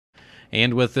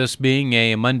And with this being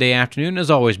a Monday afternoon, as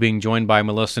always, being joined by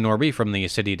Melissa Norby from the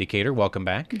City of Decatur. Welcome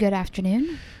back. Good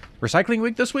afternoon. Recycling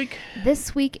week this week?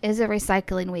 This week is a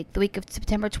recycling week. The week of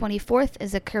September 24th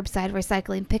is a curbside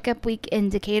recycling pickup week in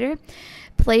Decatur.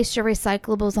 Place your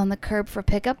recyclables on the curb for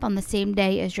pickup on the same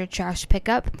day as your trash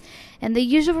pickup. And the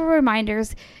usual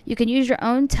reminders, you can use your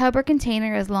own tub or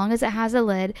container as long as it has a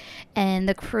lid. And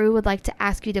the crew would like to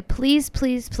ask you to please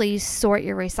sort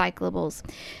your recyclables.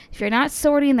 If you're not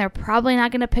sorting, they're probably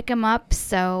not going to pick them up.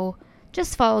 So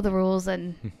just follow the rules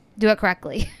and do it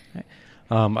correctly.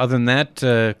 Other than that,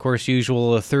 of course,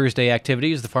 usual Thursday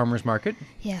activities, the farmers market.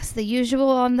 Yes, the usual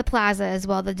on the plaza as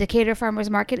well. The Decatur Farmers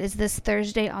Market is this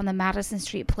Thursday on the Madison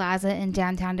Street Plaza in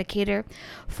downtown Decatur,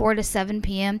 4 to 7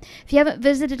 p.m. If you haven't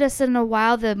visited us in a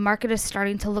while, the market is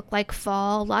starting to look like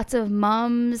fall. Lots of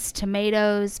mums,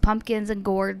 tomatoes, pumpkins, and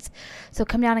gourds. So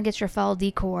come down and get your fall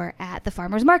decor at the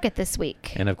Farmers Market this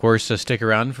week. And, of course, stick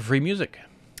around for free music.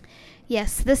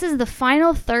 Yes, this is the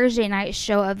final Thursday night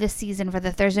show of this season for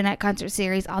the Thursday Night Concert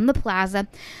Series on the Plaza,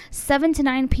 7 to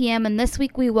 9 p.m., and this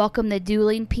week we welcome the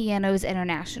Dueling Pianos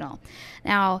International.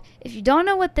 Now, if you don't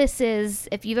know what this is,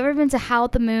 if you've ever been to Howl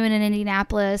at the Moon in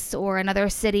Indianapolis or another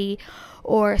city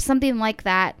or something like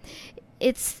that,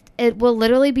 it will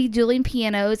literally be dueling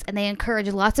pianos, and they encourage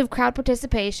lots of crowd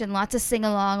participation, lots of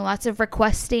sing-along, lots of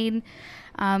requesting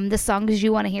the songs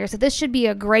you want to hear. So this should be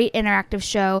a great interactive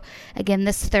show. Again,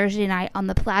 this Thursday night on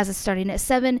the Plaza starting at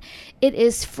 7. It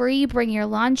is free. Bring your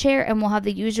lawn chair, and we'll have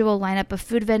the usual lineup of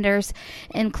food vendors,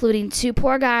 including Two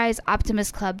Poor Guys,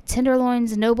 Optimist Club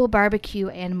Tenderloins, Noble Barbecue,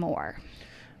 and more.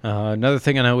 Another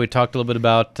thing I know we talked a little bit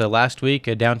about last week,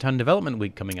 Downtown Development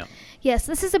Week coming up. Yes,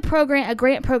 this is a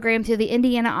grant program through the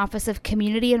Indiana Office of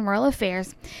Community and Rural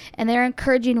Affairs, and they're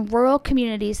encouraging rural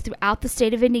communities throughout the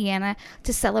state of Indiana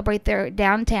to celebrate their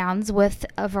downtowns with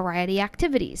a variety of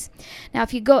activities. Now,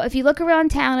 if you look around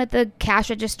town at the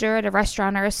cash register at a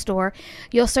restaurant or a store,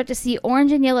 you'll start to see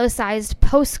orange and yellow sized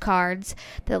postcards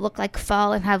that look like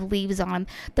fall and have leaves on them.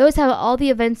 Those have all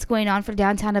the events going on for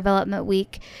Downtown Development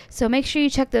Week, so make sure you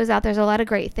check those out. There's a lot of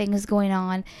great things going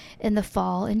on in the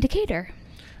fall in Decatur.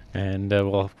 And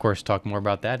we'll, of course, talk more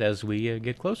about that as we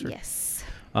get closer. Yes.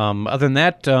 Other than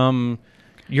that,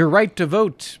 your right to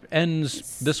vote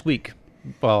ends this week.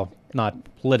 Well, not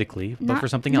politically, but for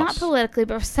something else. Not politically,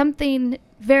 but for something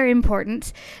very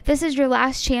important. This is your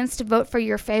last chance to vote for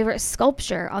your favorite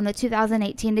sculpture on the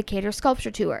 2018 Decatur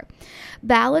Sculpture Tour.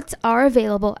 Ballots are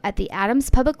available at the Adams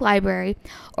Public Library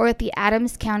or at the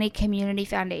Adams County Community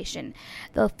Foundation.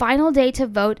 The final day to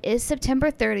vote is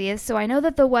September 30th, so I know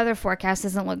that the weather forecast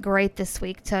doesn't look great this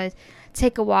week to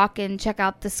take a walk and check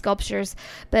out the sculptures,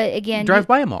 but again, drive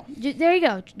by them all. There you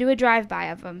go. Do a drive-by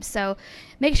of them. So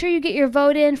make sure you get your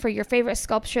vote in for your favorite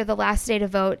sculpture. The last day to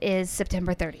vote is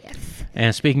September 30th.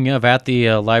 And speaking of, at the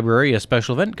library, a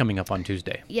special event coming up on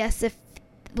Tuesday. Yes, if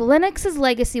Lennox's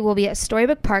Legacy will be at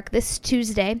Storybook Park this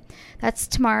Tuesday. That's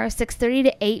tomorrow, 6:30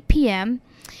 to 8 p.m.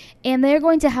 And they're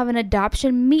going to have an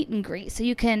adoption meet and greet, so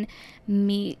you can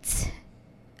meet,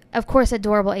 of course,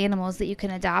 adorable animals that you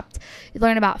can adopt. You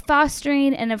learn about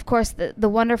fostering and, of course, the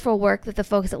wonderful work that the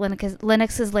folks at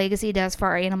Lennox's Legacy does for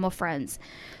our animal friends.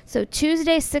 So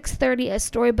Tuesday, 6:30 at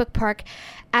Storybook Park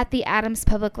at the Adams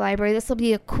Public Library. This will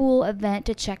be a cool event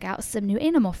to check out some new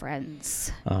animal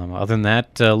friends. Other than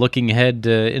that, looking ahead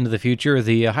into the future,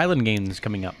 the Highland Games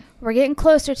coming up. We're getting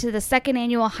closer to the second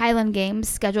annual Highland Games,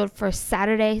 scheduled for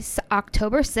Saturday,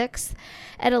 October 6th.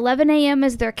 At 11 a.m.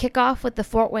 is their kickoff with the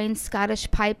Fort Wayne Scottish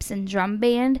Pipes and Drum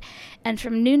Band. And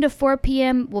from noon to 4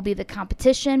 p.m. will be the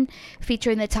competition,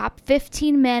 featuring the top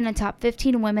 15 men and top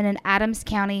 15 women in Adams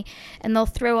County. And they'll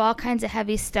throw all kinds of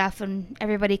heavy stuff, and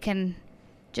everybody can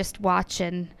just watch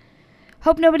and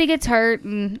hope nobody gets hurt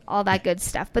and all that good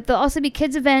stuff. But there'll also be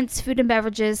kids events, food and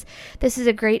beverages. This is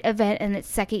a great event in its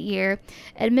second year.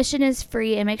 Admission is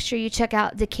free, and make sure you check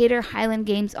out Decatur Highland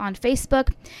Games on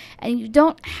Facebook. And you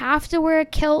don't have to wear a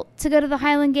kilt to go to the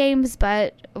Highland Games,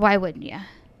 but why wouldn't you?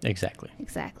 Exactly.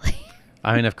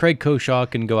 I mean, if Craig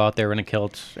Koshaw can go out there in a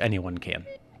kilt, anyone can.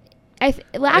 It's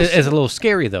a little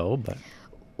scary, though, but...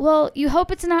 Well, you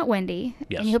hope it's not windy,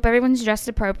 yes, and you hope everyone's dressed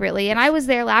appropriately. And I was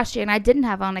there last year, and I didn't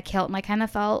have on a kilt, and I kind of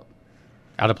felt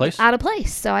out of place.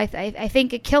 So I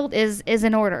think a kilt is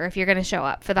in order if you're going to show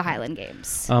up for the Highland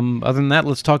Games. Other than that,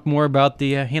 let's talk more about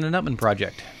the Hannah Nutman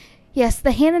project. Yes,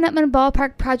 the Hannah Nutman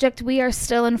Ballpark Project, we are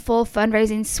still in full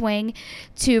fundraising swing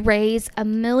to raise $1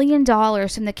 million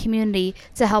from the community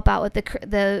to help out with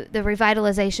the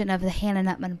revitalization of the Hannah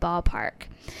Nutman Ballpark.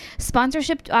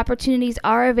 Sponsorship opportunities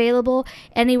are available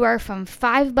anywhere from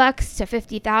 $5 to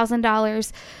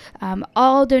 $50,000.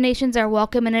 All donations are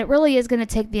welcome, and it really is going to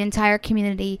take the entire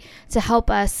community to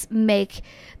help us make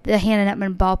the Hannah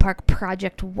Nutman Ballpark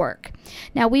project work.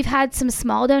 Now, we've had some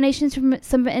small donations from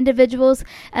some individuals,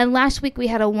 and last week we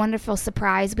had a wonderful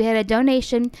surprise. We had a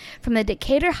donation from the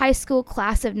Decatur High School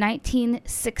class of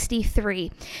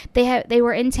 1963. They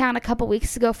were in town a couple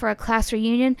weeks ago for a class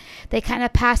reunion. They kind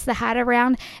of passed the hat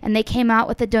around, and they came out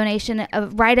with a donation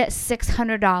of right at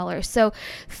 $600. So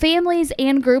families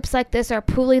and groups like this are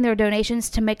pooling their donations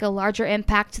to make a larger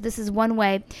impact. This is one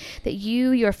way that you,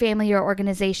 your family, your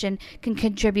organization can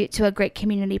contribute to a great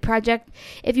community project.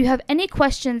 If you have any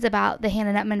questions about the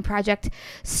Hannah Nutman Project,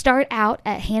 start out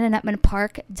at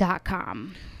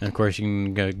hannahnutmanpark.com. And of course, you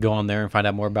can go on there and find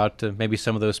out more about maybe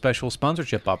some of those special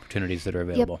sponsorship opportunities that are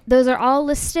available. Yep, those are all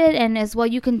listed, and as well,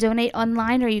 you can donate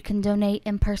online or you can donate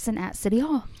in person at City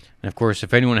Hall. And of course,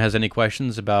 if anyone has any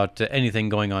questions about anything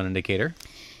going on in Decatur,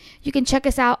 you can check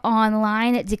us out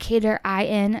online at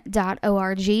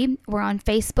decatorin.org. We're on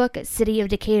Facebook at City of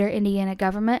Decatur, Indiana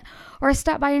Government, or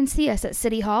stop by and see us at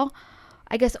City Hall,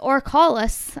 or call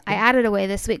us. I added a way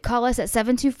this week. Call us at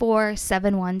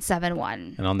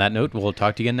 724-7171. And on that note, we'll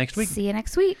talk to you again next week. See you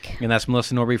next week. And that's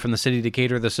Melissa Norby from the City of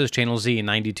Decatur. This is Channel Z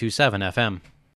 92.7 FM.